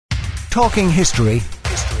Talking history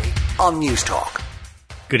on News Talk.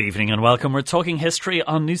 Good evening and welcome. We're talking history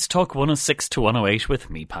on News Talk 106 to 108 with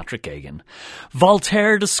me, Patrick Gagan.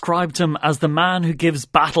 Voltaire described him as the man who gives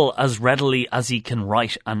battle as readily as he can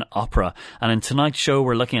write an opera. And in tonight's show,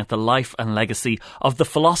 we're looking at the life and legacy of the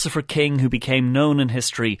philosopher king who became known in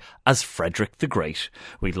history as Frederick the Great.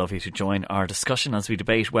 We'd love you to join our discussion as we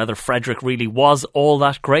debate whether Frederick really was all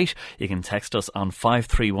that great. You can text us on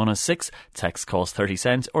 53106, text costs 30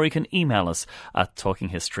 cents, or you can email us at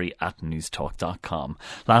talkinghistory@newstalk.com.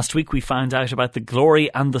 Last week we found out about the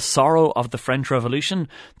glory and the sorrow of the French Revolution,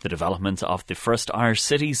 the development of the first Irish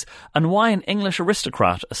cities, and why an English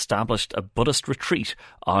aristocrat established a Buddhist retreat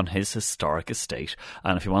on his historic estate.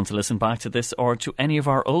 And if you want to listen back to this or to any of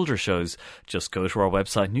our older shows, just go to our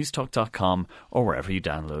website newstalk.com or wherever you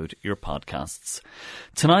download your podcasts.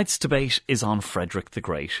 Tonight's debate is on Frederick the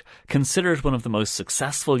Great. Considered one of the most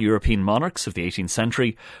successful European monarchs of the 18th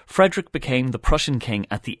century, Frederick became the Prussian king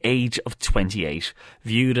at the age of 28.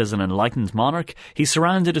 Viewed as an enlightened monarch, he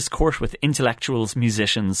surrounded his court with intellectuals,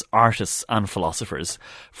 musicians, artists and philosophers.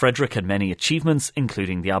 Frederick had many achievements,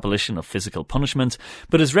 including the abolition of physical punishment,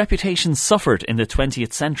 but his reputation suffered in the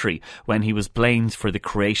 20th century when he was blamed for the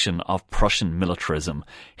creation of Prussian militarism.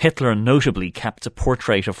 Hitler notably kept a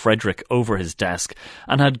portrait of Frederick over his desk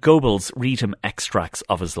and had Goebbels read him extracts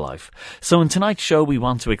of his life. So in tonight's show we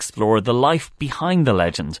want to explore the life behind the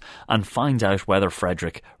legend and find out whether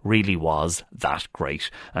Frederick really was that great.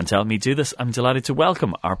 And to help me do this, I'm delighted to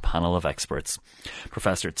welcome our panel of experts.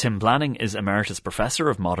 Professor Tim Blanning is Emeritus Professor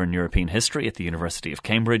of Modern European History at the University of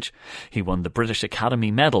Cambridge. He won the British Academy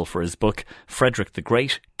Medal for his book Frederick the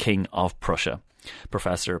Great, King of Prussia.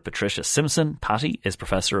 Professor Patricia Simpson, Patty, is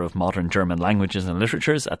Professor of Modern German Languages and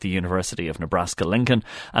Literatures at the University of Nebraska-Lincoln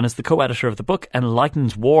and is the co-editor of the book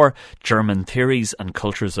Enlightened War, German Theories and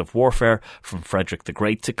Cultures of Warfare from Frederick the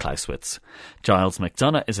Great to Clausewitz. Giles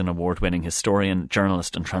McDonough is an award-winning historian,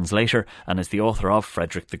 journalist and translator and is the author of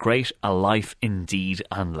Frederick the Great, A Life in Deed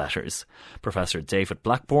and Letters. Professor David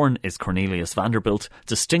Blackbourne is Cornelius Vanderbilt,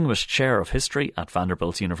 Distinguished Chair of History at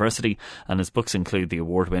Vanderbilt University, and his books include the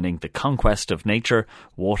award-winning The Conquest of Nature,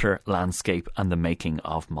 Water, Landscape and the Making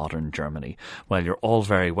of Modern Germany. Well, you're all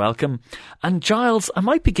very welcome. And Giles, I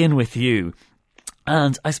might begin with you.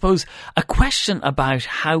 And I suppose a question about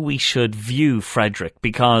how we should view Frederick,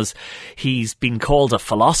 because he's been called a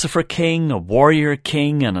philosopher king, a warrior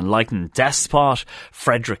king, an enlightened despot,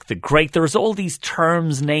 Frederick the Great. There's all these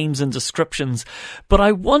terms, names and descriptions. But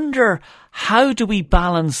I wonder, how do we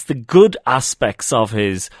balance the good aspects of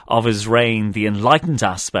his reign, the enlightened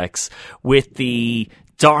aspects, with the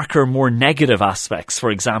darker, more negative aspects,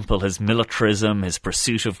 for example, his militarism, his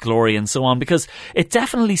pursuit of glory and so on, because it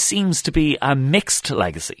definitely seems to be a mixed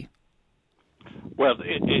legacy. Well,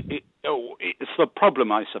 it's the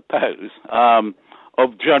problem, I suppose,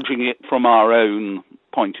 of judging it from our own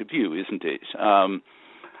point of view, isn't it?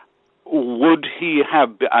 Would he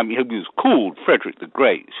have been, he was called Frederick the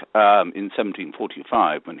Great in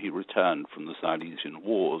 1745 when he returned from the Silesian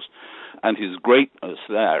Wars, and his greatness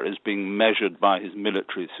there is being measured by his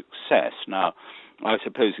military success. Now, I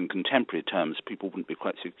suppose in contemporary terms people wouldn't be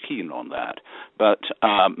quite so keen on that, but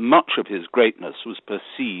much of his greatness was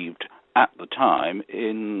perceived at the time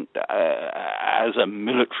as a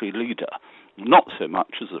military leader, not so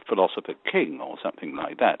much as a philosopher king or something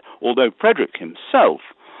like that, although Frederick himself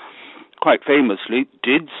quite famously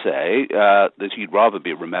did say that he'd rather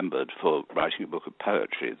be remembered for writing a book of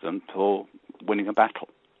poetry than for winning a battle.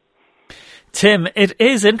 Tim, it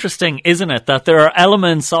is interesting, isn't it, that there are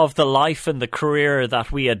elements of the life and the career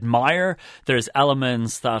that we admire. There's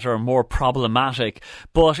elements that are more problematic.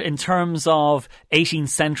 But in terms of 18th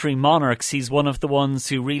century monarchs, he's one of the ones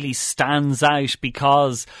who really stands out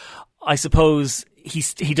because I suppose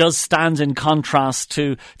he does stand in contrast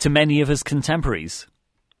to many of his contemporaries.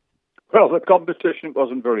 Well, the competition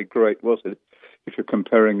wasn't very great, was it, if you're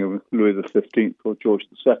comparing him with Louis XV or George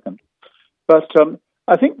II? But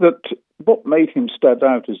I think that what made him stand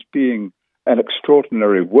out as being an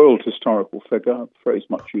extraordinary world historical figure, a phrase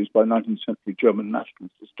much used by 19th century German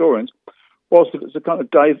nationalist historians, was that it's a kind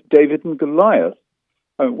of David and Goliath.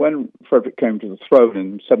 When Frederick came to the throne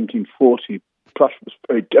in 1740, Prussia was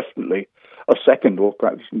very definitely a second or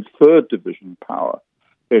perhaps even third division power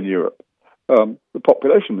in Europe. The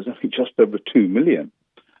population was only just over 2 million.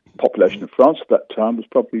 The population of France at that time was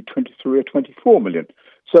probably 23 or 24 million.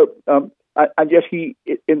 So, and yet he,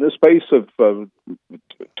 in the space of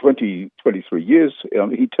 23 years,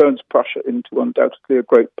 he turns Prussia into undoubtedly a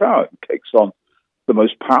great power. He takes on the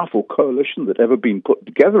most powerful coalition that ever been put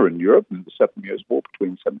together in Europe in the 7 Years' War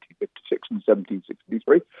between 1756 and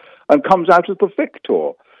 1763, and comes out as the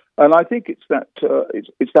victor. And I think it's that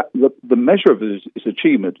the measure of his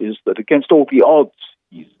achievement is that against all the odds,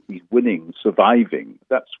 he's winning, surviving.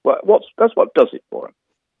 That's what does it for him.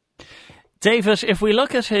 David, if we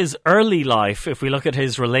look at his early life, if we look at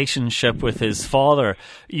his relationship with his father,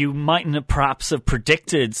 you mightn't perhaps have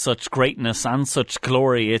predicted such greatness and such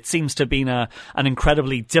glory. It seems to have been an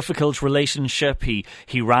incredibly difficult relationship. He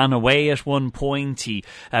ran away at one point. He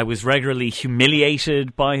was regularly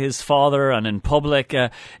humiliated by his father and in public.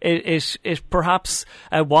 It perhaps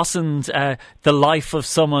wasn't the life of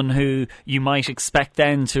someone who you might expect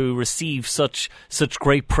then to receive such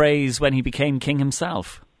great praise when he became king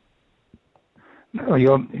himself. No,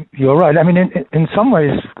 you're right. I mean, in some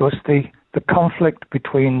ways, of course, the conflict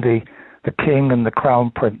between the king and the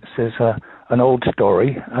crown prince is an old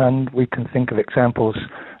story, and we can think of examples,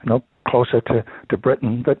 closer to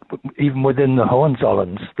Britain. But even within the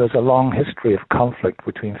Hohenzollerns, there's a long history of conflict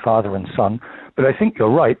between father and son. But I think you're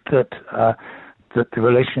right that the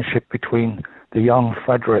relationship between the young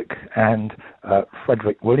Frederick and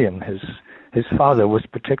Frederick William, his father, was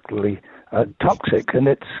particularly toxic, and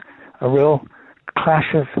it's a real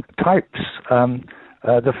clash of types.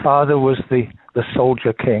 The father was the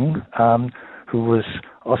soldier king, who was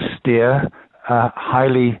austere,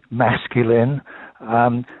 highly masculine,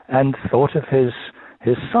 and thought of his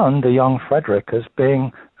son, the young Frederick, as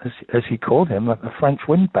being, as he called him, a French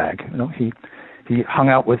windbag. He hung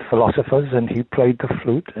out with philosophers, and he played the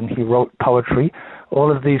flute, and he wrote poetry.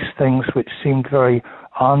 All of these things which seemed very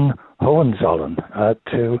un-Hohenzollern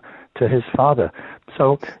to his father.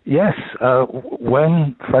 So, yes,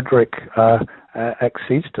 when Frederick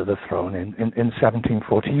accedes to the throne in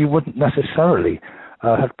 1740, you wouldn't necessarily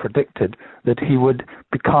have predicted that he would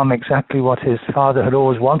become exactly what his father had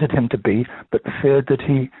always wanted him to be, but feared that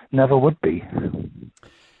he never would be.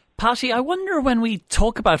 Patty, I wonder when we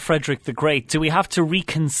talk about Frederick the Great, do we have to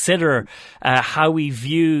reconsider how we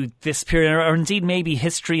view this period, or indeed maybe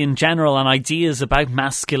history in general and ideas about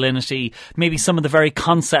masculinity, maybe some of the very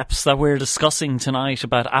concepts that we're discussing tonight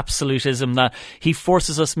about absolutism, that he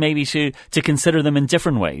forces us maybe to consider them in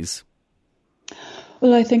different ways?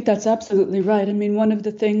 Well, I think that's absolutely right. I mean, one of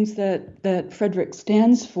the things that Frederick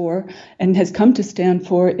stands for and has come to stand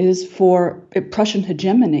for is for Prussian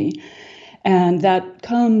hegemony. And that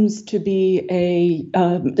comes to be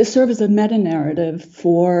serve as a meta-narrative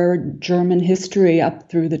for German history up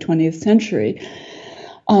through the 20th century.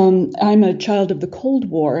 I'm a child of the Cold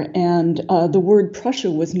War, and the word Prussia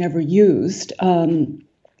was never used.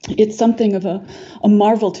 It's something of a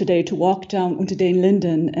marvel today to walk down to Den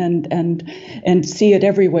Linden and see it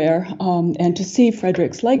everywhere, and to see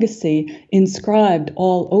Frederick's legacy inscribed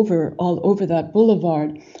all over that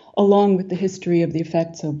boulevard, along with the history of the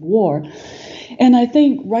effects of war. And I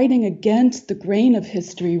think writing against the grain of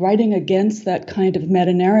history, writing against that kind of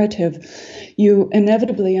meta-narrative, you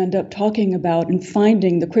inevitably end up talking about and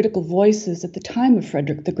finding the critical voices at the time of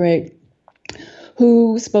Frederick the Great,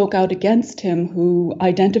 who spoke out against him, who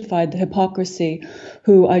identified the hypocrisy,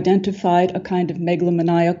 who identified a kind of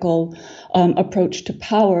megalomaniacal approach to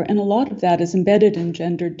power. And a lot of that is embedded in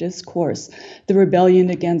gendered discourse, the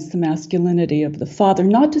rebellion against the masculinity of the father.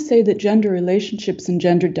 Not to say that gender relationships and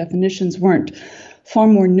gender definitions weren't far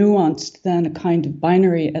more nuanced than a kind of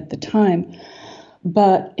binary at the time.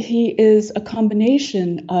 But he is a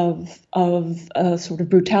combination of sort of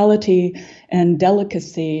brutality and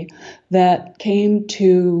delicacy that came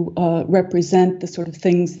to represent the sort of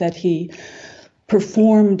things that he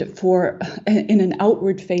performed for in an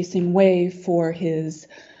outward-facing way for his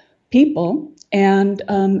people, and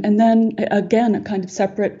then again a kind of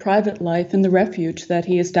separate private life in the refuge that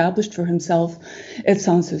he established for himself at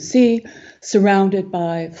Sanssouci, surrounded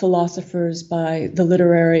by philosophers, by the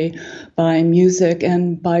literary, by music,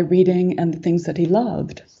 and by reading and the things that he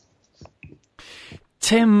loved.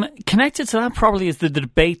 Tim, connected to that probably is the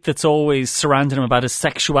debate that's always surrounded him about his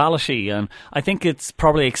sexuality, and I think it's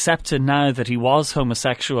probably accepted now that he was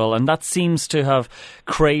homosexual, and that seems to have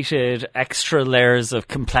created extra layers of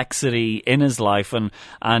complexity in his life,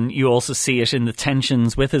 and you also see it in the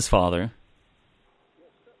tensions with his father.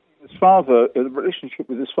 His father, the relationship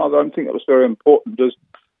with his father, I think that was very important.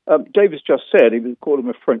 As Davis just said, he would call him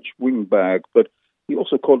a French windbag, but he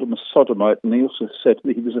also called him a sodomite, and he also said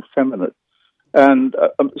that he was effeminate. And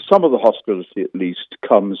some of the hostility, at least,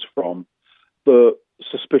 comes from the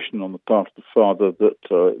suspicion on the part of the father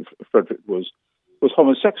that Frederick was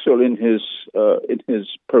homosexual in his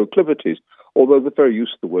proclivities. Although the very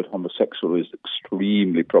use of the word homosexual is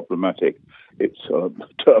extremely problematic. It's a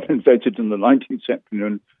term invented in the 19th century,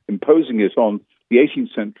 and imposing it on the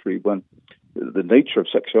 18th century, when the nature of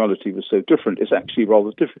sexuality was so different, is actually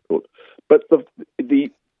rather difficult. But the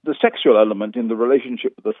the sexual element in the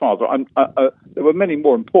relationship with the father, there were many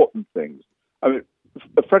more important things. I mean,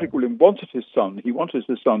 Frederick William wanted his son. He wanted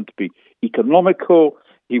his son to be economical.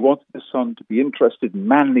 He wanted his son to be interested in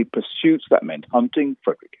manly pursuits. That meant hunting.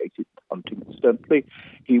 Frederick hated hunting, incidentally.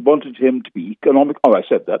 He wanted him to be economic. Oh, I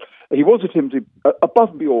said that. He wanted him to,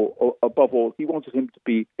 above all, he wanted him to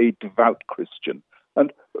be a devout Christian.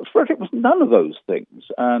 And Frederick was none of those things.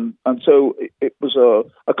 And so it was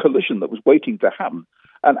a collision that was waiting to happen.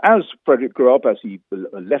 And as Frederick grew up, as he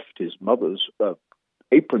left his mother's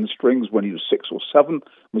apron strings when he was 6 or 7,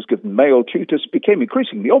 was given male tutors, it became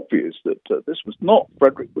increasingly obvious that this was not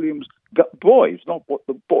Frederick William's boy. It's not what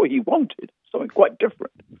the boy he wanted. Something quite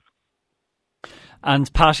different.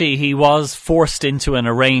 And Patty, he was forced into an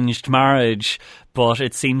arranged marriage, but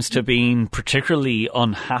it seems to have been particularly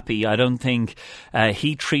unhappy. I don't think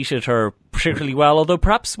he treated her particularly well, although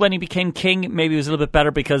perhaps when he became king, maybe it was a little bit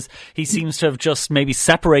better because he seems to have just maybe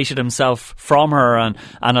separated himself from her and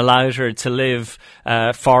allowed her to live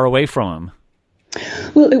far away from him.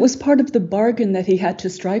 Well, it was part of the bargain that he had to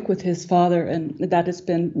strike with his father, and that has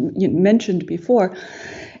been mentioned before.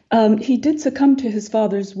 He did succumb to his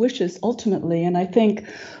father's wishes ultimately, and I think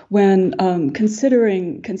when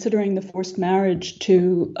considering the forced marriage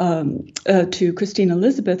to Christine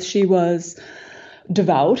Elizabeth, she was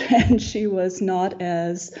devout and she was not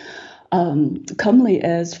as comely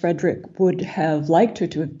as Frederick would have liked her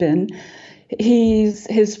to have been.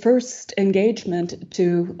 His first engagement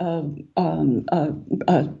to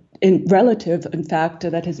relative, in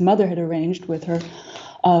fact, that his mother had arranged with her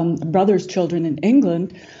brother's children in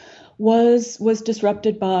England was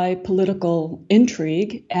disrupted by political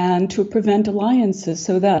intrigue and to prevent alliances,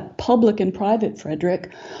 so that public and private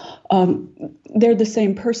Frederick, they're the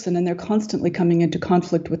same person and they're constantly coming into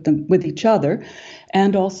conflict with each other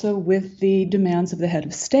and also with the demands of the head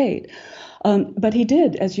of state. But he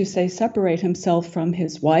did, as you say, separate himself from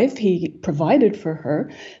his wife. He provided for her.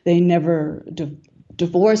 They never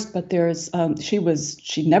divorced, but she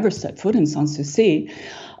never set foot in Sanssouci.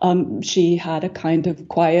 She had a kind of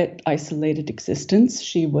quiet, isolated existence.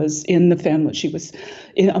 She was in the family. She was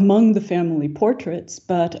among the family portraits,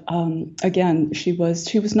 but again, she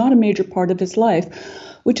was not a major part of his life.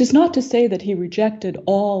 Which is not to say that he rejected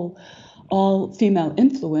all female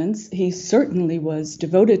influence. He certainly was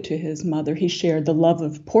devoted to his mother. He shared the love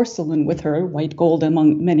of porcelain with her, white gold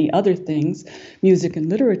among many other things, music and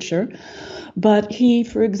literature. But he,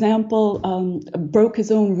 for example, broke his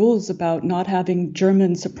own rules about not having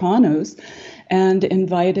German sopranos and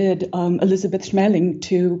invited Elisabeth Schmeling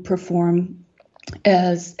to perform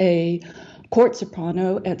as a court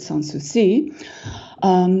soprano at Sanssouci.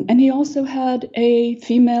 And he also had a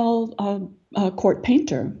female court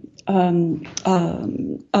painter, Dorothea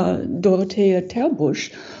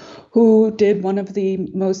Terbusch, who did one of the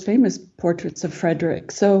most famous portraits of Frederick.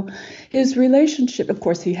 So his relationship, of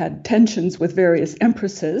course, he had tensions with various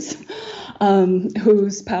empresses,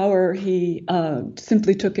 whose power he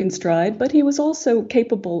simply took in stride, but he was also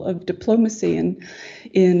capable of diplomacy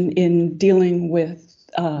in dealing with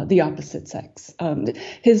the opposite sex. I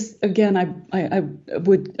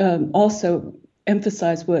would also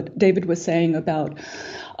emphasize what David was saying about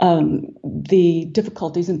the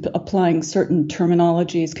difficulties in applying certain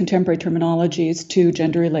terminologies, contemporary terminologies, to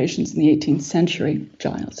gender relations in the 18th century,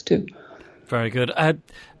 Giles, too. Very good. I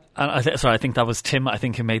think that was Tim, I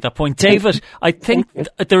think, who made that point. David, I think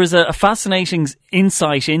there is a fascinating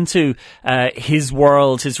insight into his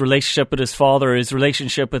world, his relationship with his father, his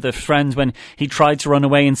relationship with a friend when he tried to run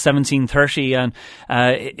away in 1730, and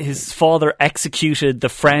his father executed the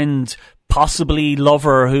friend, possibly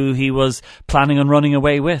lover, who he was planning on running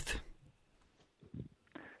away with.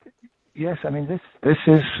 Yes, I mean, this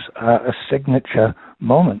is a signature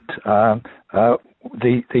moment. The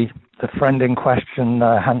friend in question,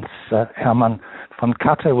 Hans Hermann von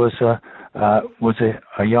Katte, was a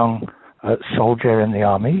young soldier in the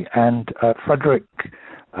army, and Frederick,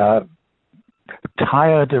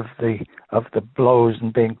 tired of the blows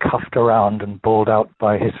and being cuffed around and bawled out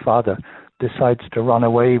by his father, decides to run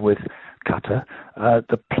away with Katte.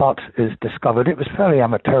 The plot is discovered. It was fairly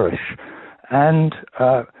amateurish, and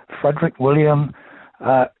Frederick William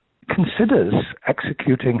considers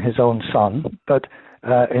executing his own son, but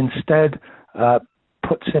instead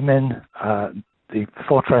puts him in the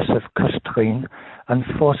fortress of Küstrin and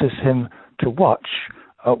forces him to watch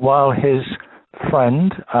while his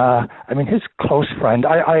friend, his close friend,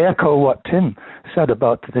 I echo what Tim said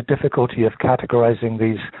about the difficulty of categorizing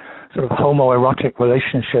these sort of homoerotic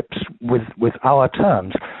relationships with our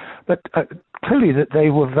terms, but clearly that they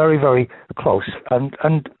were very, very close,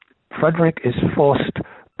 and Frederick is forced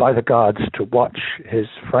by the guards to watch his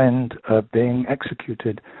friend being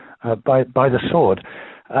executed by the sword.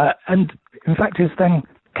 And in fact is then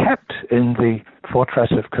kept in the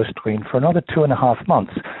fortress of Custrin for another 2.5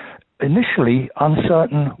 months, initially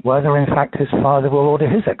uncertain whether in fact his father will order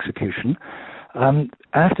his execution.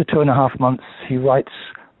 After 2.5 months, he writes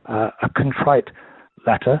a contrite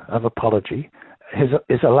letter of apology,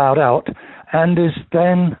 is allowed out, and is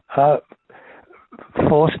then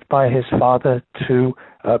forced by his father to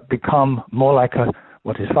become more like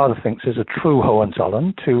what his father thinks is a true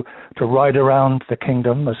Hohenzollern, to ride around the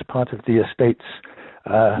kingdom as part of the estate's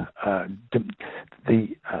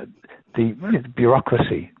the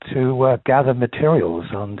bureaucry, to gather materials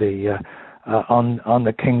on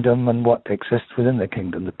the kingdom and what exists within the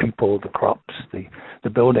kingdom, the people, the crops, the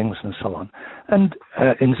buildings, and so on. And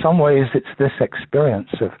in some ways, it's this experience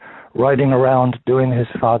of riding around doing his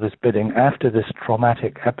father's bidding after this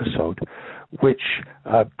traumatic episode, which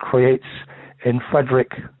creates in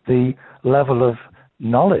Frederick the level of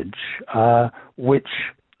knowledge which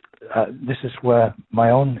this is where my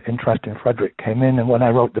own interest in Frederick came in. And when I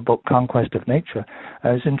wrote the book Conquest of Nature,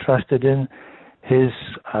 I was interested in his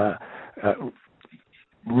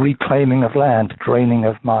reclaiming of land, draining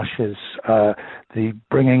of marshes, the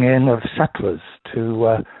bringing in of settlers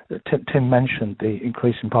to, Tim mentioned the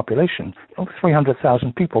increase in population.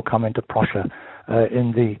 300,000 people come into Prussia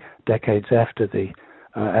in the decades after the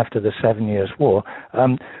 7 Years' War.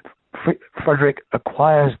 Frederick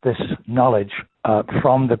acquires this knowledge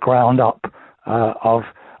from the ground up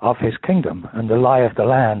of his kingdom and the lie of the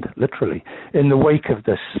land, literally, in the wake of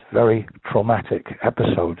this very traumatic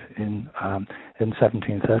episode in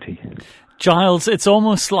 1730. Giles, it's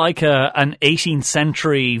almost like an 18th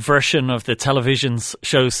century version of the television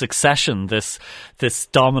show Succession, this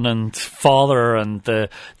dominant father and the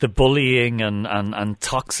bullying and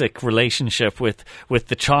toxic relationship with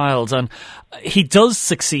the child. And he does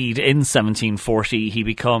succeed in 1740. He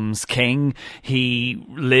becomes king. He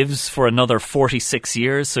lives for another 46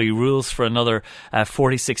 years, so he rules for another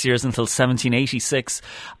 46 years until 1786.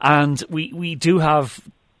 And we do have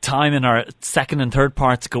time in our second and third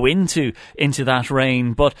part to go into that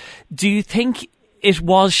reign, but do you think it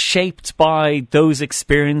was shaped by those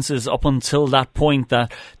experiences up until that point,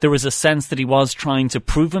 that there was a sense that he was trying to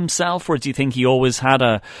prove himself, or do you think he always had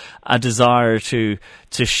a desire to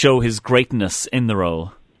show his greatness in the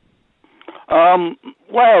role?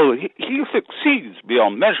 Well, he succeeds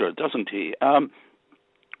beyond measure, doesn't he?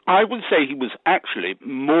 I would say he was actually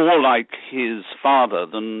more like his father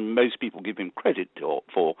than most people give him credit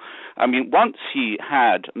for. I mean, once he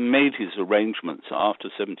had made his arrangements after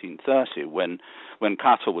 1730, when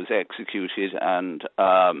Kato was executed, and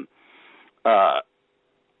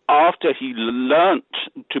after he learnt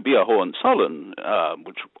to be a Hohenzollern,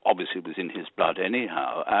 which obviously was in his blood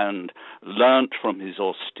anyhow, and learnt from his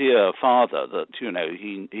austere father that,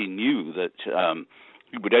 he knew that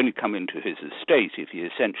he would only come into his estate if he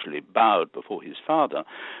essentially bowed before his father.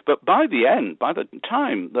 But by the end, by the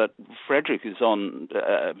time that Frederick is on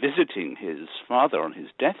visiting his father on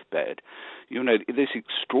his deathbed, this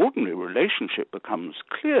extraordinary relationship becomes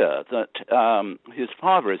clear, that his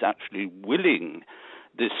father is actually willing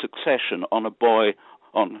this succession on a boy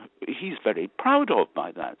he's very proud of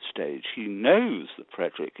by that stage. He knows that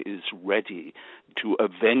Frederick is ready to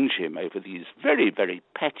avenge him over these very, very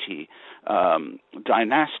petty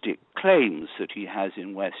dynastic claims that he has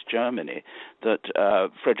in West Germany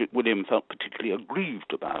that Frederick William felt particularly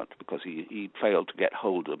aggrieved about because he failed to get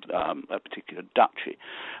hold of a particular duchy.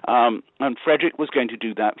 And Frederick was going to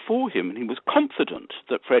do that for him, and he was confident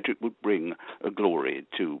that Frederick would bring glory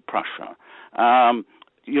to Prussia.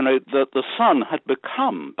 The son had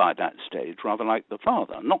become, by that stage, rather like the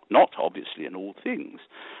father. Not obviously in all things,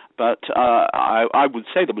 but I would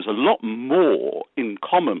say there was a lot more in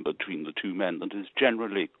common between the two men than is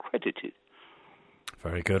generally credited.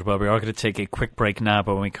 Very good. Well, we are going to take a quick break now,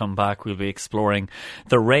 but when we come back, we'll be exploring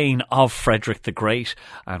the reign of Frederick the Great,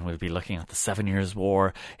 and we'll be looking at the 7 Years'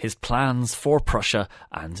 War, his plans for Prussia,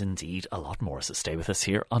 and indeed a lot more. So stay with us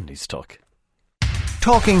here on News Talk.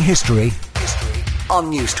 Talking history on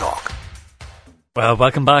News Talk. Well,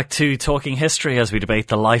 welcome back to Talking History as we debate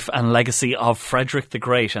the life and legacy of Frederick the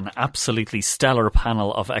Great. An absolutely stellar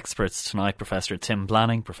panel of experts tonight. Professor Tim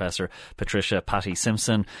Blanning, Professor Patricia Patty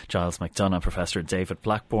Simpson, Giles McDonough, Professor David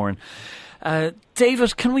Blackburn.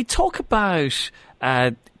 David, can we talk about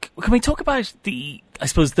that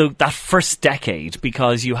first decade?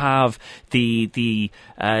 Because you have the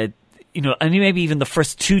and maybe even the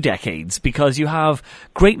first 2 decades, because you have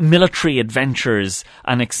great military adventures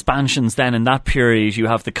and expansions then in that period. You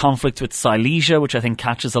have the conflict with Silesia, which I think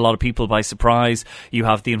catches a lot of people by surprise. You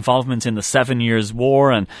have the involvement in the 7 Years'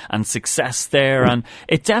 War and success there. And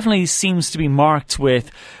it definitely seems to be marked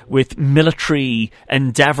with military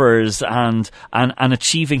endeavours and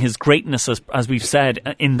achieving his greatness, as we've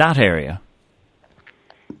said, in that area.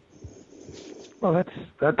 Well,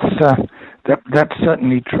 that's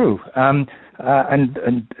certainly true, and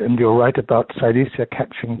you're right about Silesia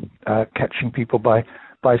catching people by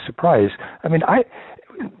surprise. I mean,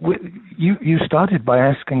 you started by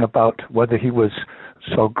asking about whether he was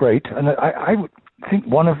so great, and I would think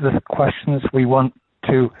one of the questions we want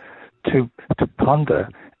to ponder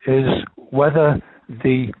is whether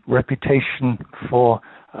the reputation for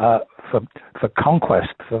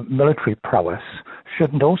conquest, for military prowess,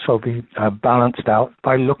 shouldn't also be balanced out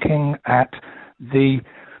by looking at the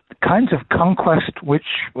kinds of conquest which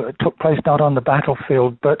took place not on the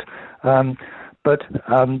battlefield, but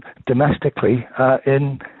domestically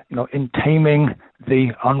in taming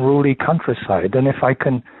the unruly countryside. And if I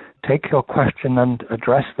can take your question and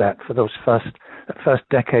address that for those first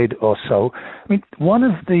decade or so, I mean, one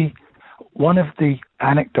of the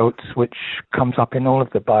anecdotes which comes up in all of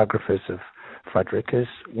the biographies of Frederick is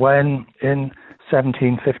when in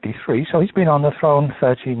 1753, so he's been on the throne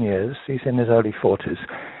 13 years, he's in his early 40s,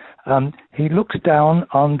 he looks down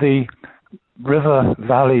on the river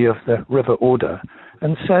valley of the River Oder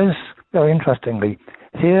and says, very interestingly,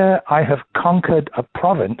 "Here I have conquered a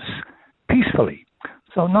province peacefully."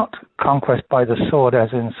 So not conquest by the sword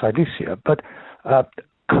as in Silesia, but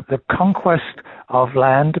the conquest of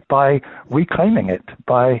land by reclaiming it,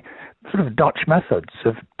 by sort of Dutch methods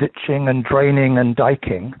of ditching and draining and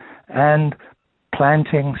diking and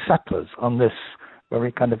planting settlers on this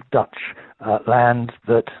very kind of Dutch land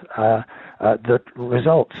that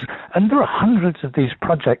results. And there are hundreds of these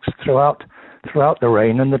projects throughout the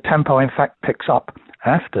reign, and the tempo, in fact, picks up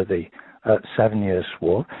after the 7 Years'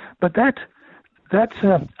 War. But that's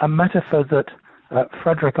a metaphor that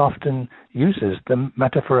Frederick often uses, the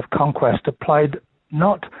metaphor of conquest applied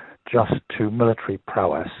not just to military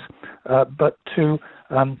prowess, but to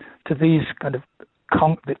these kind of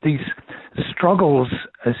these struggles,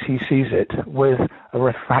 as he sees it, with a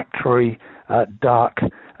refractory, dark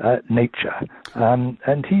nature.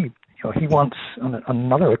 And he once, on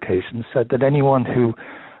another occasion, said that anyone who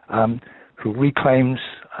reclaims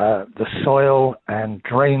the soil and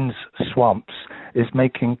drains swamps is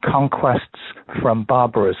making conquests from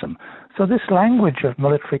barbarism. So this language of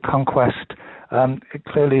military conquest it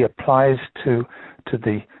clearly applies to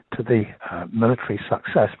the military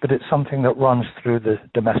success, but it's something that runs through the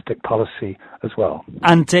domestic policy as well.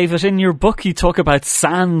 And David, in your book, you talk about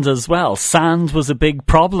sand as well. Sand was a big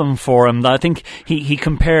problem for him. I think he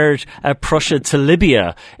compared Prussia to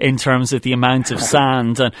Libya in terms of the amount of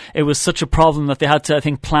sand, and it was such a problem that they had to, I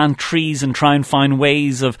think, plant trees and try and find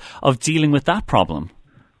ways of dealing with that problem.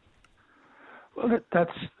 Well,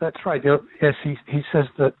 that's right. Yes, he says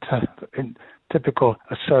that in typical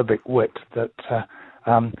acerbic wit that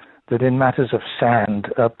in matters of sand,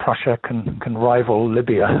 Prussia can rival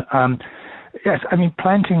Libya. Yes, I mean,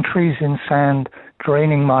 planting trees in sand,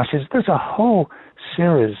 draining marshes, there's a whole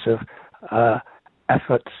series of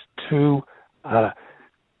efforts to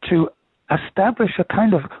establish a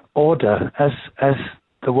kind of order as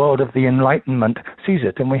the world of the Enlightenment sees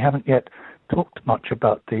it, and we haven't yet talked much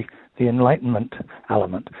about the Enlightenment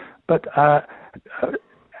element. But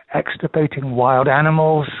extirpating wild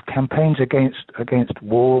animals, campaigns against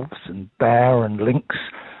wolves and bear and lynx,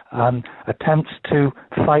 attempts to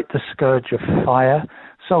fight the scourge of fire.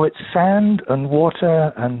 So it's sand and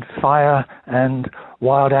water and fire and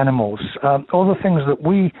wild animals, all the things that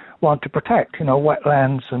we want to protect,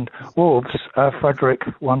 wetlands and wolves, Frederick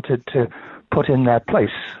wanted to put in their place.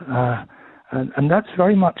 And that's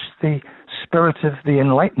very much the spirit of the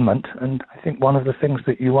Enlightenment. And I think one of the things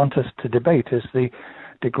that you want us to debate is the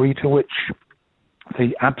degree to which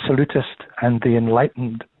the absolutist and the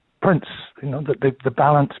enlightened prince, the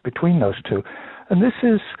balance between those two. And this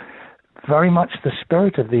is very much the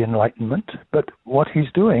spirit of the Enlightenment, but what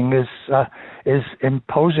he's doing is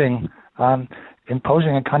imposing a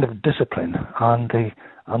kind of discipline on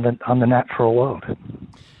the natural world.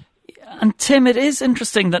 And Tim, it is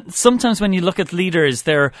interesting that sometimes when you look at leaders,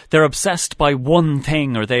 they're obsessed by one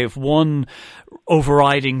thing, or they have one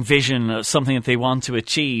overriding vision of something that they want to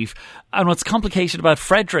achieve. And what's complicated about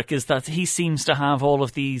Frederick is that he seems to have all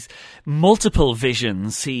of these multiple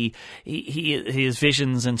visions. He has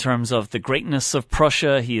visions in terms of the greatness of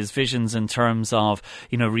Prussia. He has visions in terms of,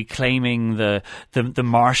 reclaiming the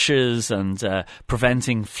marshes and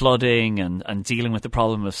preventing flooding and dealing with the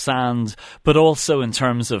problem of sand, but also in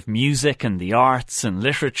terms of music and the arts and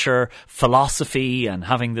literature, philosophy, and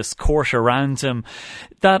having this court around him,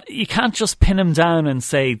 that you can't just pin him down and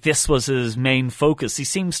say this was his main focus. He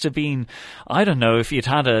seems to be, I don't know if you'd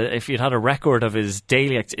had a record of his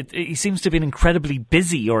daily he seems to have been incredibly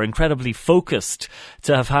busy or incredibly focused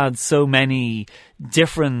to have had so many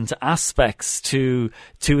different aspects to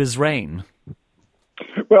his reign.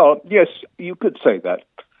 Well, yes, you could say that.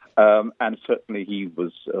 And certainly he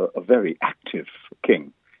was a very active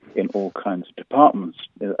king in all kinds of departments,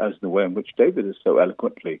 as the way in which David has so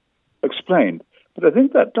eloquently explained. But I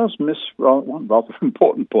think that does miss one rather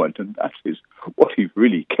important point, and that is what he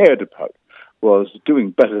really cared about was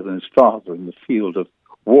doing better than his father in the field of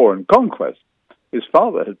war and conquest. His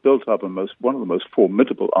father had built up one of the most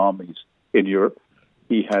formidable armies in Europe.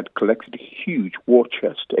 He had collected a huge war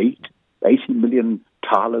chest, 80 million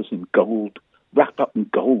thalers in gold, wrapped up in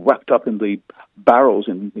the barrels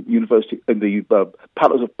in the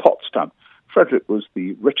palace of Potsdam. Frederick was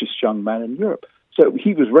the richest young man in Europe, so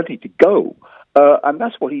he was ready to go. And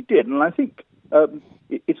that's what he did. And I think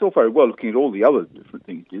it's all very well looking at all the other different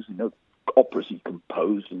things he did, operas he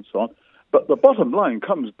composed and so on. But the bottom line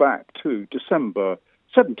comes back to December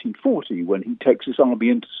 1740, when he takes his army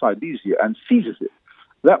into Silesia and seizes it.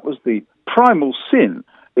 That was the primal sin.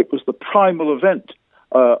 It was the primal event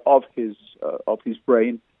of his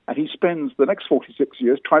reign, and he spends the next 46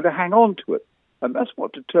 years trying to hang on to it. And that's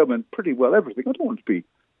what determined pretty well everything. I don't want to be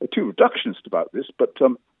too reductionist about this, but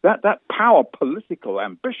that power political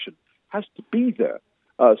ambition has to be there.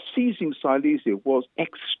 Seizing Silesia was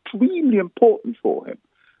extremely important for him,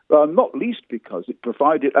 not least because it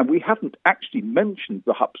provided, and we haven't actually mentioned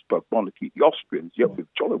the Habsburg monarchy, the Austrians, yet we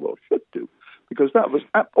jolly well should do, because that was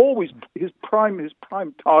always his prime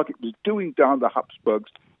target was doing down the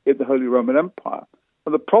Habsburgs in the Holy Roman Empire.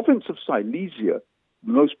 And the province of Silesia,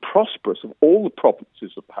 the most prosperous of all the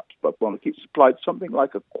provinces of the Habsburg monarchy, supplied something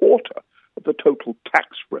like a quarter of the total tax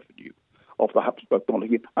revenue of the Habsburg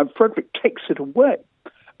monarchy, and Frederick takes it away.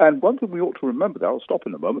 And one thing we ought to remember, there, I'll stop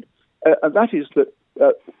in a moment, and that is that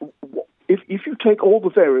if you take all the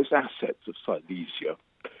various assets of Silesia,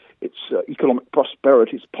 its economic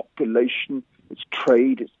prosperity, its population, its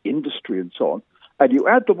trade, its industry, and so on, and you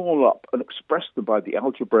add them all up and express them by the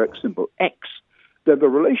algebraic symbol X, then the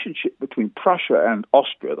relationship between Prussia and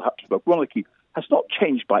Austria, the Habsburg monarchy, has not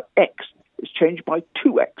changed by X, it's changed by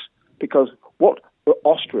 2X, because what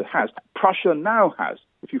Austria has, Prussia now has,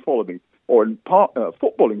 if you follow me, or in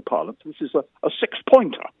footballing parlance, this is a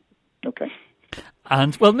six-pointer, okay?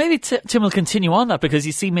 And, well, maybe Tim will continue on that, because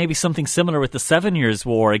you see maybe something similar with the 7 Years'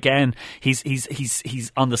 War. Again,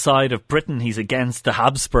 he's on the side of Britain. He's against the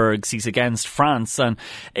Habsburgs. He's against France. And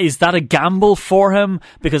is that a gamble for him?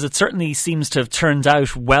 Because it certainly seems to have turned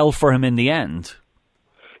out well for him in the end.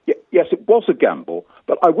 Yes, it was a gamble,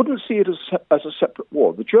 but I wouldn't see it as a separate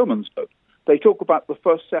war. The Germans don't. They talk about the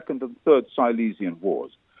First, Second, and Third Silesian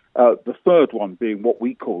Wars. The third one being what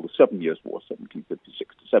we call the 7 Years' War,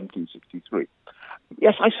 1756 to 1763.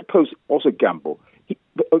 Yes, I suppose it was a gamble,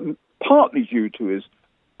 partly due to his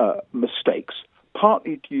mistakes,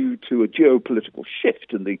 partly due to a geopolitical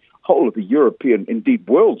shift in the whole of the European, indeed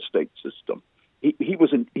world state system. He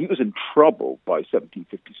was in trouble by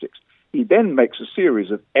 1756. He then makes a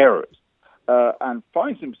series of errors and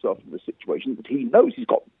finds himself in the situation that he knows he's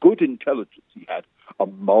got good intelligence. He had a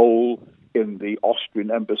mole in the Austrian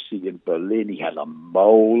embassy in Berlin. He had a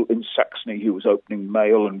mole in Saxony who was opening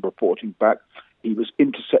mail and reporting back. He was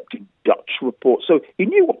intercepting Dutch reports. So he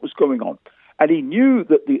knew what was going on. And he knew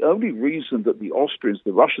that the only reason that the Austrians,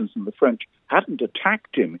 the Russians, and the French hadn't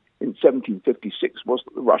attacked him in 1756 was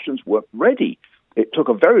that the Russians weren't ready. It took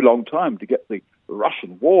a very long time to get the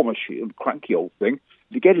Russian war machine, cranky old thing,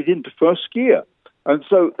 to get it into first gear. And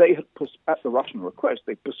so they had, at the Russian request,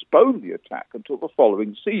 they postponed the attack until the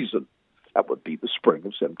following season. That would be the spring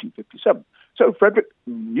of 1757. So Frederick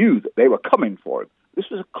knew that they were coming for him. This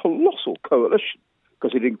was a colossal coalition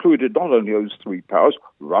because it included not only those three powers,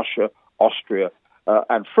 Russia, Austria,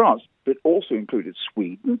 and France, but it also included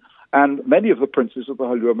Sweden and many of the princes of the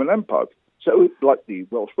Holy Roman Empire. So, like the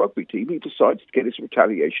Welsh rugby team, he decided to get his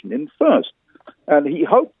retaliation in first. And he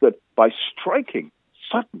hoped that by striking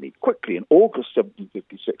suddenly, quickly, in August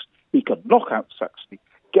 1756, he could knock out Saxony,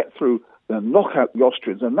 get through, knock out the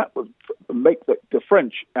Austrians, and that would make the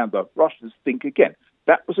French and the Russians think again.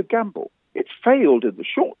 That was a gamble. It failed in the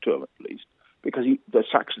short term, at least, because the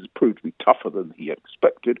Saxons proved to be tougher than he had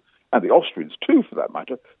expected, and the Austrians too, for that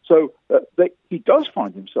matter. So he does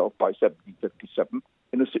find himself by 1757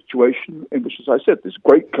 in a situation in which, as I said, this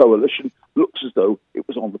great coalition looks as though it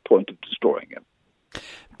was on the point of destroying him.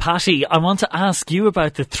 Patty, I want to ask you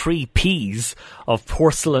about the 3 Ps of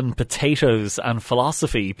porcelain, potatoes and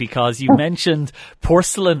philosophy, because you mentioned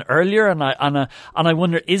porcelain earlier, and I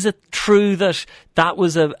wonder, is it true that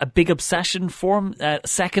was a big obsession for him?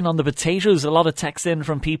 Second, on the potatoes, a lot of texts in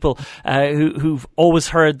from people who've always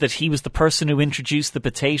heard that he was the person who introduced the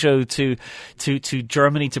potato to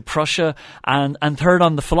Germany, to Prussia, and third,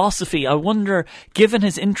 on the philosophy, I wonder, given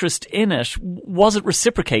his interest in it, was it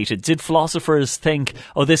reciprocated? Did philosophers think,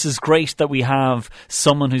 oh, this is great that we have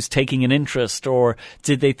someone who's taking an interest, or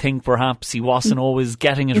did they think perhaps he wasn't always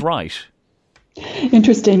getting it right?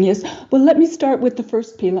 Interesting, yes. Well, let me start with the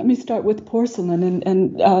first P. Let me start with porcelain.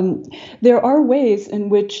 And there are ways in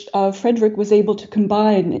which Frederick was able to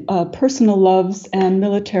combine personal loves and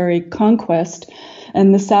military conquest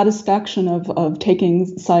and the satisfaction of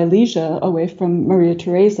taking Silesia away from Maria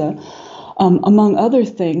Theresa. Among other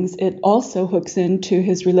things, it also hooks into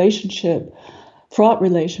his fraught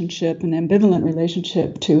relationship and ambivalent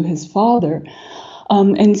relationship to his father.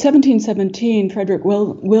 In 1717, Frederick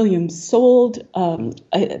Williams sold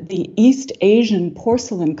the East Asian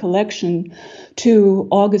porcelain collection to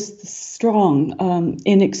August Strong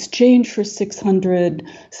in exchange for 600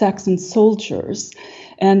 Saxon soldiers.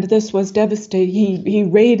 And this was devastating. He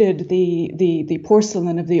raided the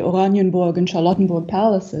porcelain of the Oranienburg and Charlottenburg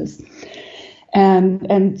palaces, and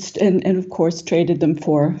of course traded them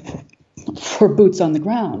for boots on the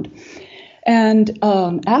ground. And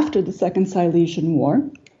after the Second Silesian War,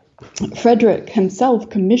 Frederick himself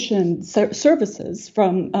commissioned services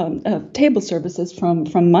from table services from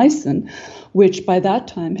Meissen, which by that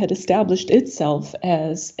time had established itself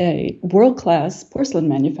as a world-class porcelain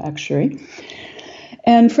manufacturer.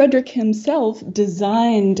 And Frederick himself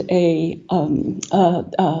designed a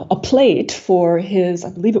plate for his, I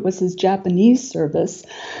believe it was his Japanese service.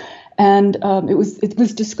 And it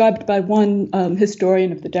was described by one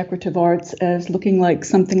historian of the decorative arts as looking like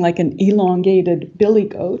something like an elongated billy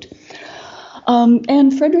goat.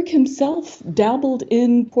 And Frederick himself dabbled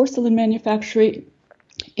in porcelain manufacturing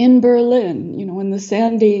in Berlin, in the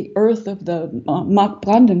sandy earth of the Mark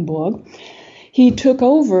Brandenburg. He took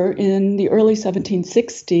over in the early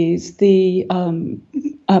 1760s the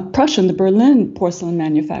Berlin porcelain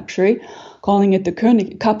manufactory, calling it the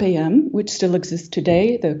KPM, which still exists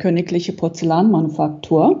today, the Königliche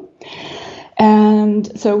Porzellanmanufaktur.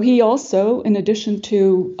 And so he also, in addition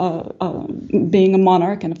to being a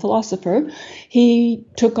monarch and a philosopher, he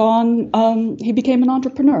became an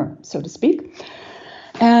entrepreneur, so to speak.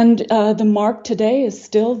 And the mark today is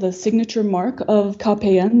still the signature mark of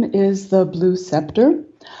KPM is the blue scepter.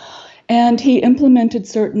 And he implemented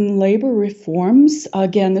certain labor reforms.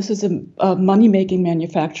 Again, this is a money-making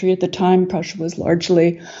manufactory. At the time, Prussia was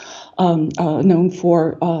largely known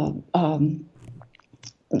for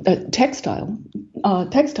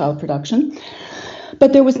textile production.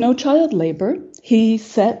 But there was no child labor. He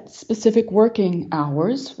set specific working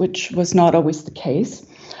hours, which was not always the case.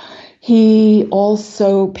 He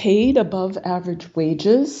also paid above average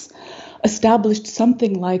wages, established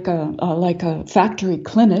something like a factory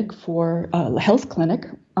clinic for a health clinic,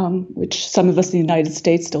 which some of us in the United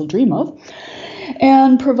States still dream of,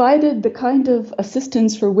 and provided the kind of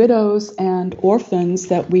assistance for widows and orphans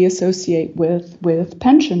that we associate with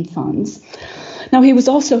pension funds. Now, he was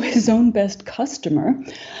also his own best customer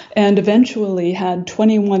and eventually had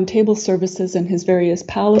 21 table services in his various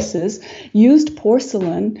palaces, used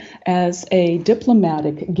porcelain as a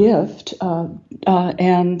diplomatic gift,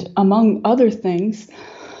 and among other things,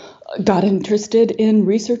 got interested in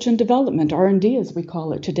research and development, R&D as we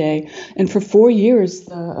call it today. And for 4 years,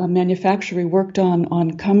 the manufacturer worked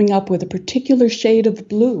on coming up with a particular shade of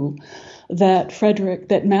blue that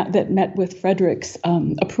met with Frederick's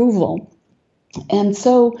approval. And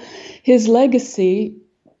so his legacy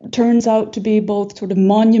turns out to be both sort of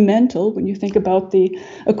monumental when you think about the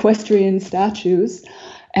equestrian statues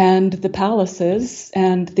and the palaces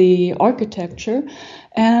and the architecture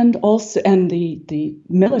and the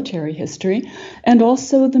military history and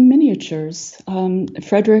also the miniatures.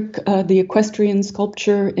 Frederick, the equestrian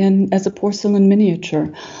sculpture as a porcelain miniature.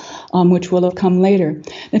 which will have come later. And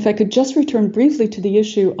if I could just return briefly to the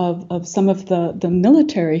issue of some of the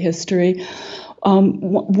military history,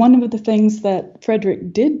 one of the things that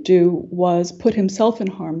Frederick did do was put himself in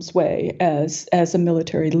harm's way as a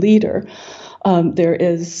military leader. There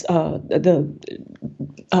is in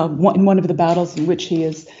one of the battles in which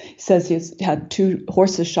he says he's had 2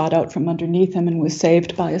 horses shot out from underneath him and was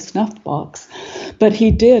saved by a snuff box. But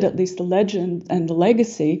he did, at least the legend and the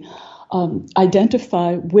legacy,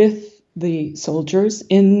 identify with the soldiers,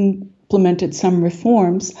 implemented some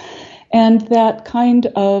reforms, and that kind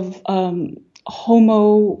of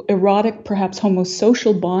homoerotic, perhaps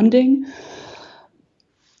homosocial bonding,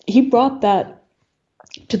 he brought that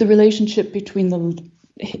to the relationship between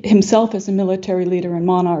himself as a military leader and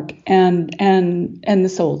monarch and the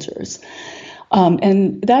soldiers.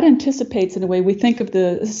 And that anticipates, in a way, we think of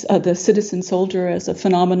the citizen soldier as a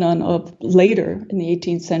phenomenon of later in the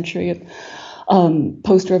 18th century of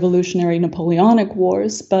post-revolutionary Napoleonic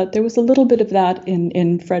wars, but there was a little bit of that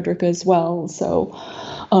in Frederick as well. So,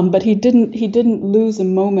 but he didn't lose a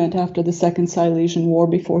moment after the Second Silesian War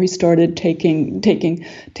before he started taking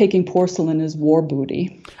porcelain as war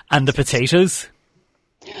booty. And the potatoes?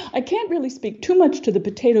 I can't really speak too much to the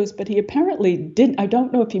potatoes, but he apparently did. I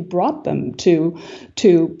don't know if he brought them to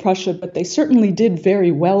Prussia, but they certainly did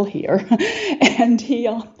very well here. And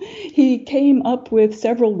he came up with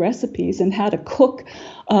several recipes and had a cook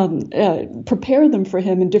prepare them for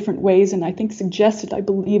him in different ways, and I think suggested, I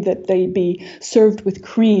believe, that they be served with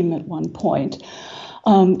cream at one point.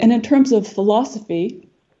 And in terms of philosophy,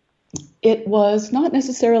 it was not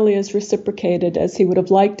necessarily as reciprocated as he would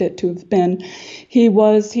have liked it to have been. He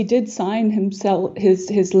did sign himself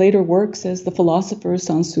his later works as the philosopher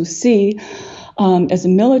Sans Souci. As a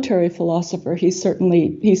military philosopher, he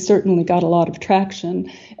certainly got a lot of traction.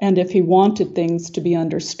 And if he wanted things to be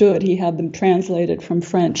understood, he had them translated from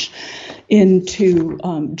French into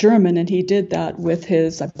German, and he did that with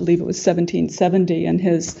his, I believe it was 1770, and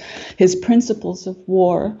his Principles of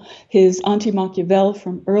War, his Anti-Machiavel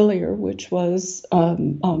from earlier, which was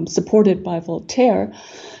supported by Voltaire,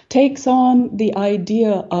 takes on the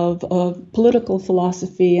idea of political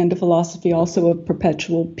philosophy and a philosophy also of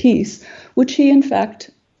perpetual peace, which he in fact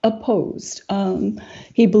opposed.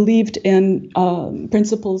 He believed in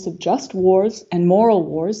principles of just wars and moral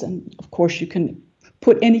wars, and of course you can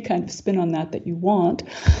put any kind of spin on that you want,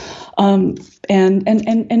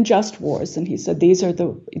 and just wars. And he said these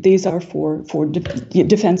are for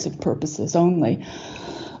defensive purposes only.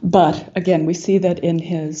 But again, we see that in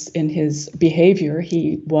his behavior,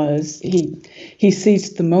 he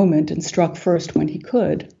seized the moment and struck first when he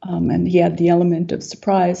could, and he had the element of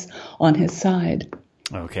surprise on his side.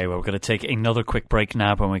 Okay, well, we're going to take another quick break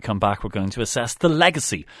now. When we come back, we're going to assess the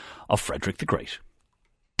legacy of Frederick the Great.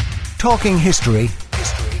 Talking history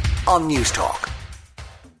on News Talk.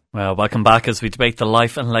 Well, welcome back as we debate the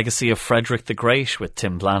life and legacy of Frederick the Great with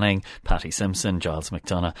Tim Blanning, Patty Simpson, Giles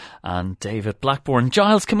McDonough and David Blackburn.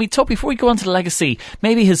 Giles, can we talk, before we go on to the legacy,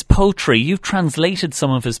 maybe his poetry? You've translated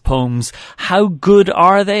some of his poems. How good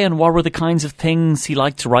are they, and what were the kinds of things he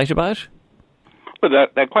liked to write about? Well,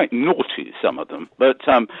 they're quite naughty, some of them. But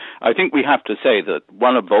I think we have to say that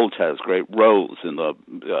one of Voltaire's great roles in the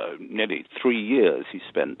nearly 3 years he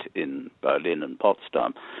spent in Berlin and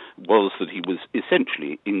Potsdam was that he was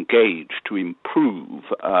essentially engaged to improve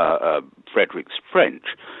Frederick's French,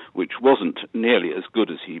 which wasn't nearly as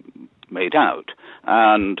good as he made out.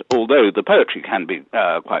 And although the poetry can be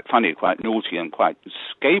quite funny, quite naughty, and quite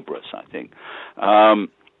scabrous, I think,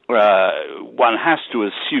 one has to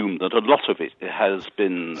assume that a lot of it has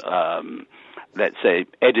been, let's say,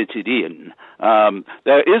 edited in.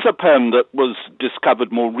 There is a poem that was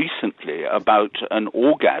discovered more recently about an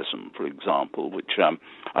orgasm, for example, which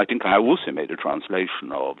I think I also made a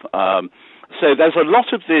translation of. So there's a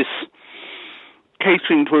lot of this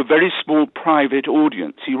catering to a very small private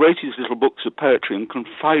audience. He wrote his little books of poetry and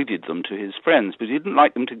confided them to his friends, but he didn't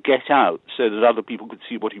like them to get out so that other people could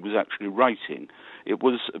see what he was actually writing. It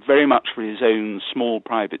was very much for his own small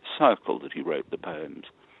private circle that he wrote the poems.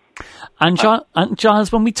 And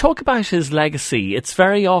Giles, when we talk about his legacy, it's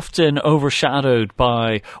very often overshadowed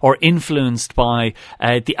by or influenced by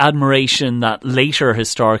the admiration that later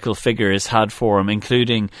historical figures had for him,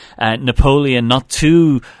 including Napoleon, not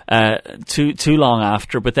too long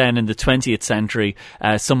after, but then in the 20th century,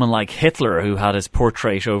 someone like Hitler, who had his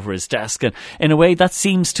portrait over his desk. And in a way, that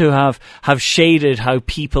seems to have shaded how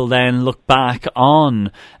people then look back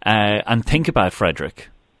on and think about Frederick.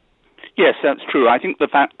 Yes, that's true. I think the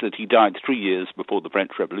fact that he died 3 years before the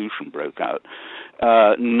French Revolution broke out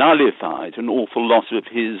nullified an awful lot of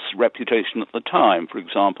his reputation at the time. For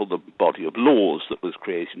example, the body of laws that was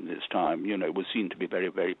created in his time, was seen to be very,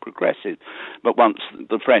 very progressive. But once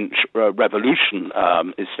the French Revolution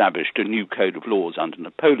established a new code of laws under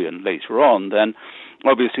Napoleon later on, then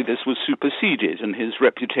obviously this was superseded and his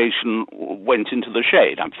reputation went into the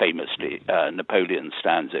shade. And famously, Napoleon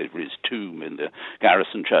stands over his tomb in the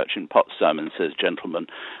garrison church in Potsdam and says, "Gentlemen,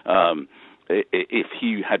 if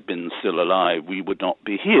he had been still alive, we would not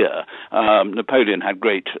be here." Napoleon had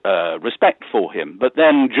great respect for him. But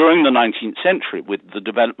then during the 19th century, with the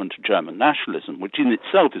development of German nationalism, which in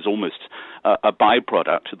itself is almost a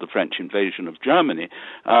byproduct of the French invasion of Germany,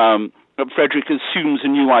 Frederick assumes a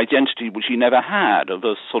new identity which he never had, of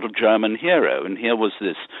a sort of German hero. And here was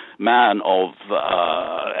this man of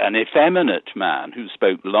an effeminate man who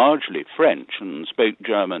spoke largely French and spoke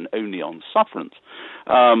German only on sufferance,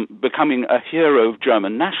 becoming a hero of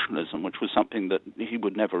German nationalism, which was something that he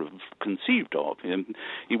would never have conceived of.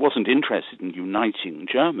 He wasn't interested in uniting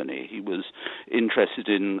Germany. He was interested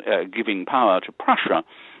in giving power to Prussia.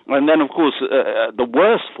 And then, of course, the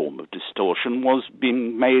worst form of distortion was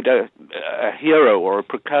being made a hero or a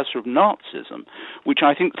precursor of Nazism, which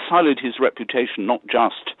I think sullied his reputation not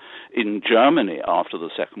just in Germany after the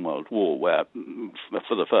Second World War, where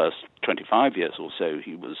for the first 25 years or so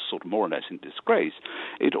he was sort of more or less in disgrace.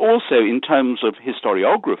 It also, in terms of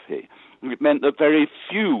historiography, it meant that very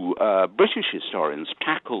few British historians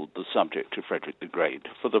tackled the subject of Frederick the Great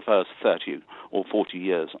for the first 30 or 40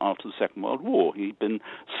 years after the Second World War. He'd been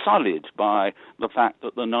sullied by the fact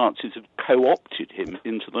that the Nazis had co-opted him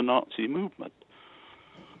into the Nazi movement.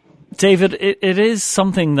 David, it is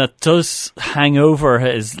something that does hang over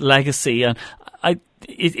his legacy, and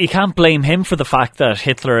you can't blame him for the fact that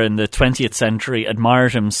Hitler in the 20th century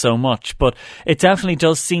admired him so much, but it definitely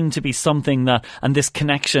does seem to be something that, and this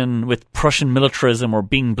connection with Prussian militarism or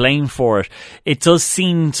being blamed for it, it does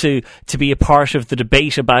seem to be a part of the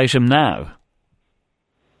debate about him now.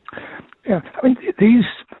 Yeah, I mean,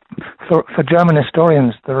 for German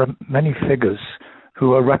historians, there are many figures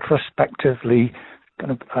who are retrospectively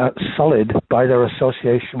kind of sullied by their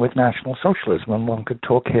association with National Socialism, and one could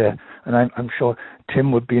talk here, and I'm sure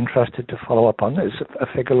Tim would be interested to follow up on this, a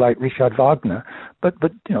figure like Richard Wagner, but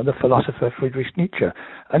the philosopher Friedrich Nietzsche.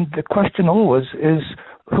 And the question always is,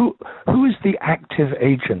 who is the active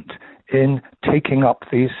agent in taking up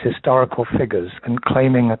these historical figures and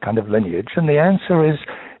claiming a kind of lineage? And the answer is,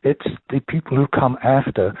 it's the people who come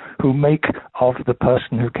after, who make of the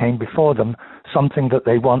person who came before them something that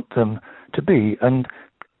they want them to be. And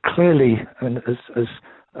clearly, and as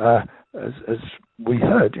we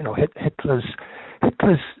heard, Hitler's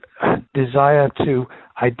desire to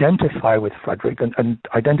identify with Frederick and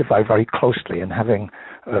identify very closely, and having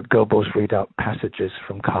Goebbels read out passages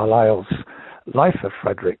from Carlyle's Life of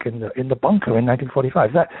Frederick in the bunker in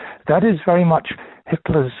 1945. That is very much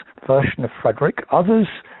Hitler's version of Frederick. Others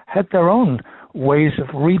had their own ways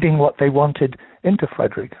of reading what they wanted into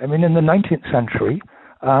Frederick. I mean, in the 19th century,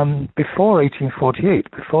 before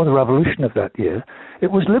 1848, before the revolution of that year,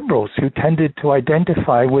 it was liberals who tended to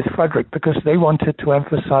identify with Frederick because they wanted to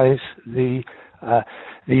emphasize the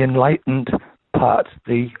enlightened part,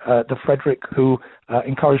 the Frederick who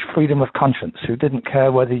encouraged freedom of conscience, who didn't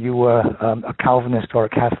care whether you were a Calvinist or a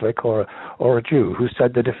Catholic or a Jew, who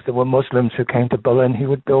said that if there were Muslims who came to Berlin, he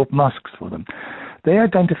would build mosques for them. They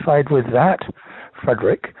identified with that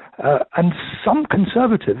Frederick, and some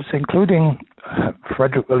conservatives, including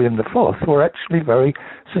Frederick William IV, were actually very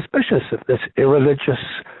suspicious of this irreligious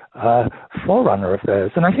forerunner of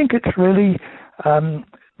theirs. And I think it's really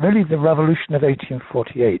the revolution of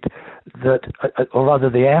 1848 that, or rather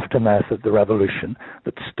the aftermath of the revolution,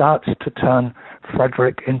 that starts to turn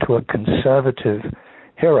Frederick into a conservative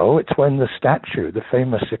hero. It's when the statue, the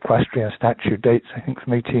famous equestrian statue, dates, I think,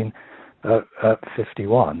 from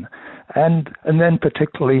 1851. And then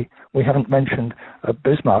particularly, we haven't mentioned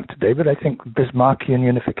Bismarck today, but I think Bismarckian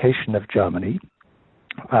unification of Germany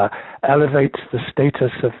elevates the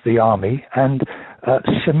status of the army and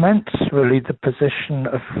cements really the position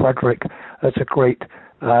of Frederick as a great,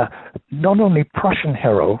 not only Prussian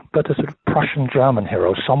hero, but a sort of Prussian-German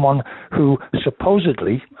hero, someone who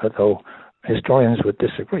supposedly, although historians would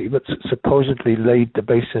disagree, but supposedly laid the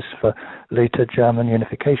basis for later German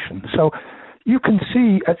unification. So you can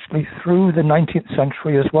see actually through the 19th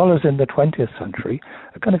century as well as in the 20th century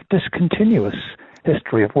a kind of discontinuous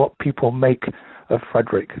history of what people make of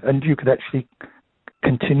Frederick. And you could actually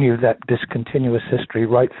continue that discontinuous history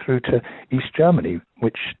right through to East Germany,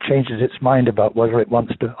 which changes its mind about whether it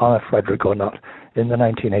wants to honour Frederick or not in the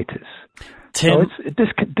 1980s. Tim, so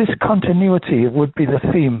discontinuity would be the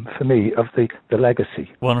theme for me of the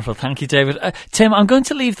legacy. Wonderful. Thank you, David. Tim, I'm going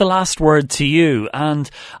to leave the last word to you.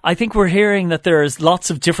 And I think we're hearing that there's lots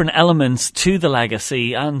of different elements to the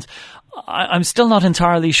legacy. And I'm still not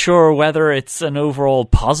entirely sure whether it's an overall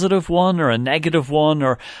positive one or a negative one,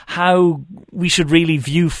 or how we should really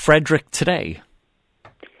view Frederick today.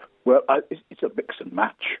 Well, it's a mix and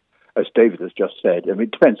match, as David has just said. I mean,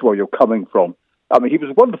 it depends where you're coming from. I mean, he was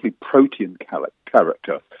a wonderfully protean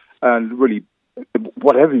character, and really,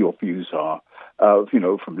 whatever your views are,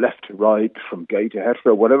 from left to right, from gay to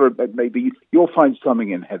hetero, whatever it may be, you'll find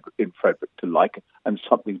something in Frederick to like and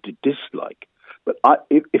something to dislike. But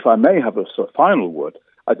if I may have a sort of final word,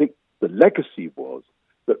 I think the legacy was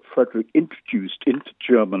that Frederick introduced into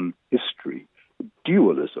German history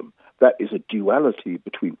dualism. That is a duality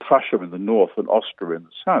between Prussia in the north and Austria in the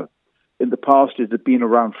south. In the past, it had been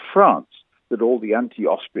around France that all the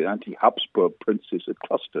anti-Austrian, anti-Habsburg princes had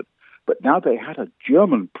clustered. But now they had a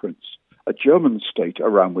German prince, a German state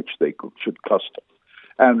around which they should cluster.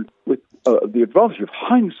 And with the advantage of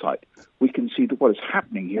hindsight, we can see that what is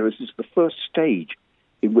happening here is the first stage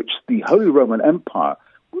in which the Holy Roman Empire,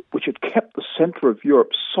 which had kept the center of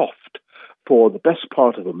Europe soft for the best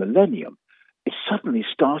part of a millennium, is suddenly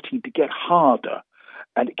starting to get harder.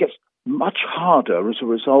 And it gets much harder as a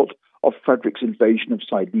result of Frederick's invasion of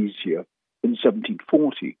Silesia in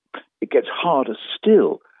 1740. It gets harder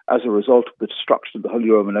still as a result of the destruction of the Holy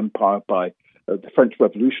Roman Empire by the French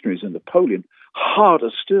revolutionaries and Napoleon, harder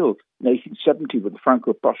still in 1870 with the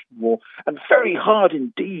Franco-Prussian War, and very hard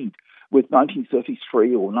indeed with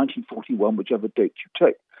 1933 or 1941, whichever date you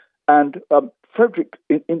take. And Frederick,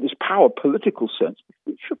 in this power political sense, which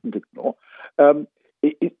we shouldn't ignore,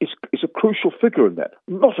 is a crucial figure in that.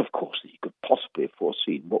 Not, of course, that he could possibly have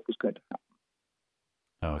foreseen what was going to happen.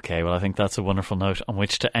 Okay, well, I think that's a wonderful note on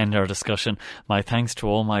which to end our discussion. My thanks to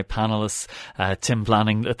all my panellists. Tim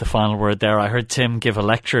Blanning at the final word there. I heard Tim give a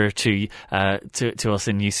lecture to us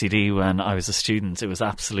in UCD when I was a student. It was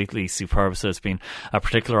absolutely superb, so it's been a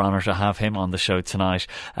particular honour to have him on the show tonight.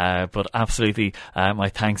 But absolutely, my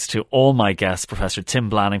thanks to all my guests, Professor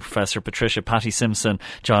Tim Blanning, Professor Patricia Patty Simpson,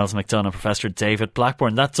 Giles McDonough, Professor David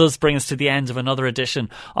Blackburn. That does bring us to the end of another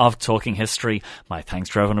edition of Talking History. My thanks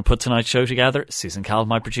to everyone who put tonight's show together. Susan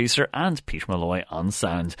Calvin, my producer, and Peter Malloy on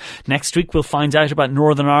sound. Next week we'll find out about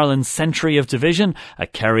Northern Ireland's century of division, a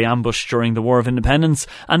Kerry ambush during the War of Independence,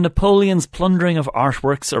 and Napoleon's plundering of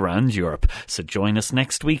artworks around Europe. So join us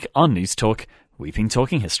next week on News Talk. We've been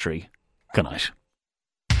talking history. Good night.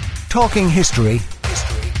 Talking History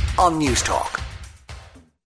on News Talk.